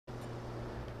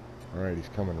Alright, he's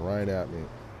coming right at me.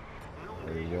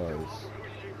 There he was.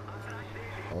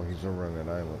 Oh, he's over on that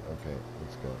island. Okay,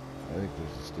 let's go. I think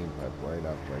there's a steam pipe right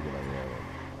after I get on the island.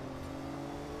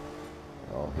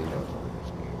 Oh, he knows where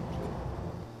this game too.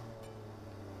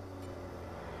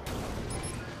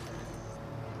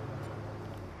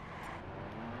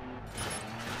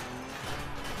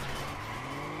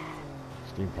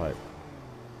 Steam pipe.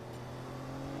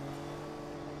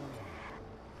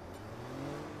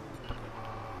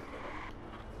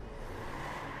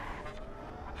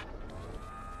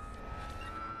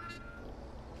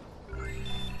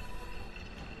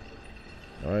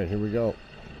 Alright, here we go.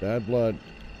 Bad blood.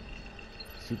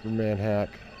 Superman hack.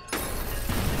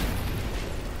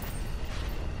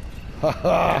 Ha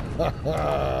ha ha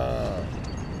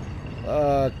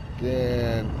ha!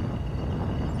 Again.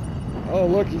 Oh,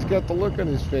 look, he's got the look on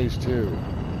his face, too.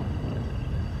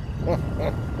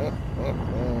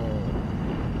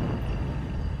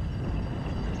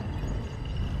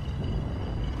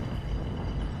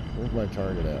 Where's my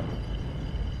target at?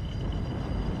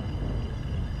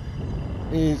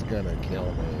 He's gonna kill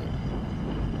me.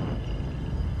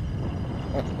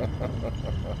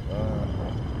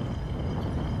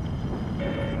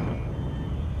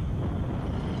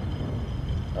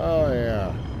 Oh,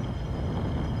 yeah.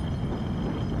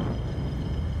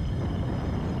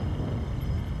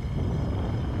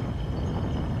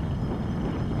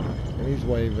 And he's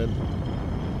waving.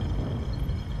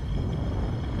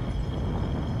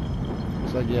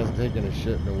 Looks like he hasn't taken a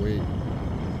shit in a week.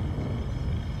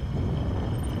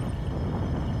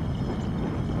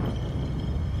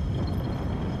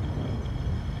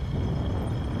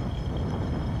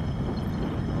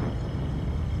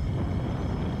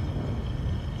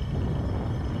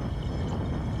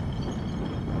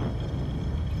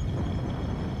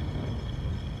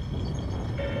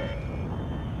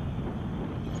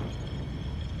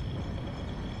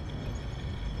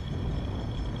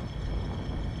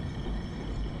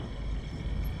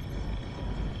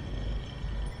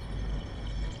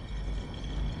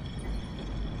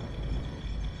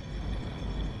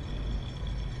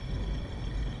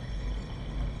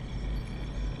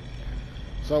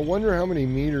 So I wonder how many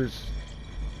meters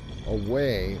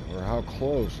away or how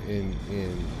close in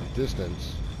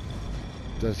distance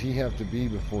does he have to be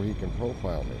before he can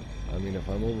profile me? I mean, if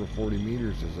I'm over 40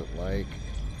 meters, is it like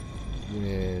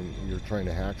when you're trying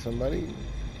to hack somebody?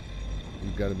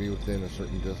 You've got to be within a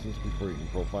certain distance before you can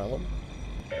profile them?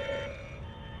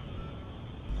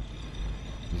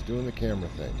 He's doing the camera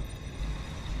thing.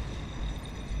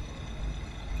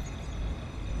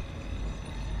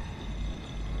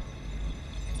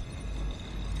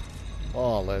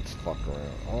 Oh, let's fuck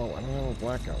around. Oh, I don't have a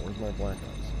blackout. Where's my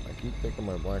blackouts? I keep thinking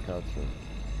my blackouts are...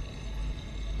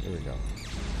 Here we go.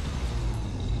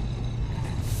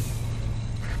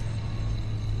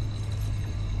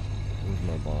 Where's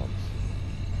my bombs?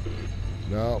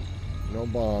 No. No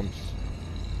bombs.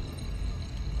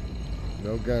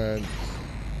 No guns.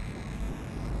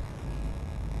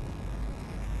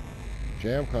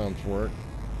 Jam comms work.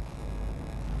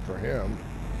 For him.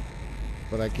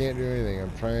 But I can't do anything.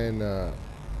 I'm trying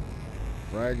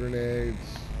frag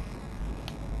grenades.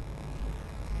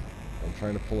 I'm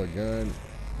trying to pull a gun.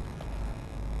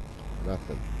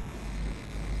 Nothing.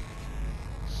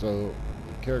 So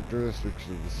the characteristics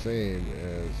are the same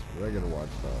as regular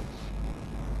watchdogs.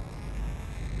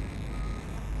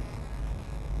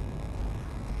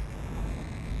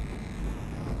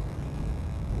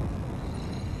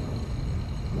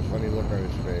 A funny look on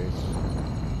his face.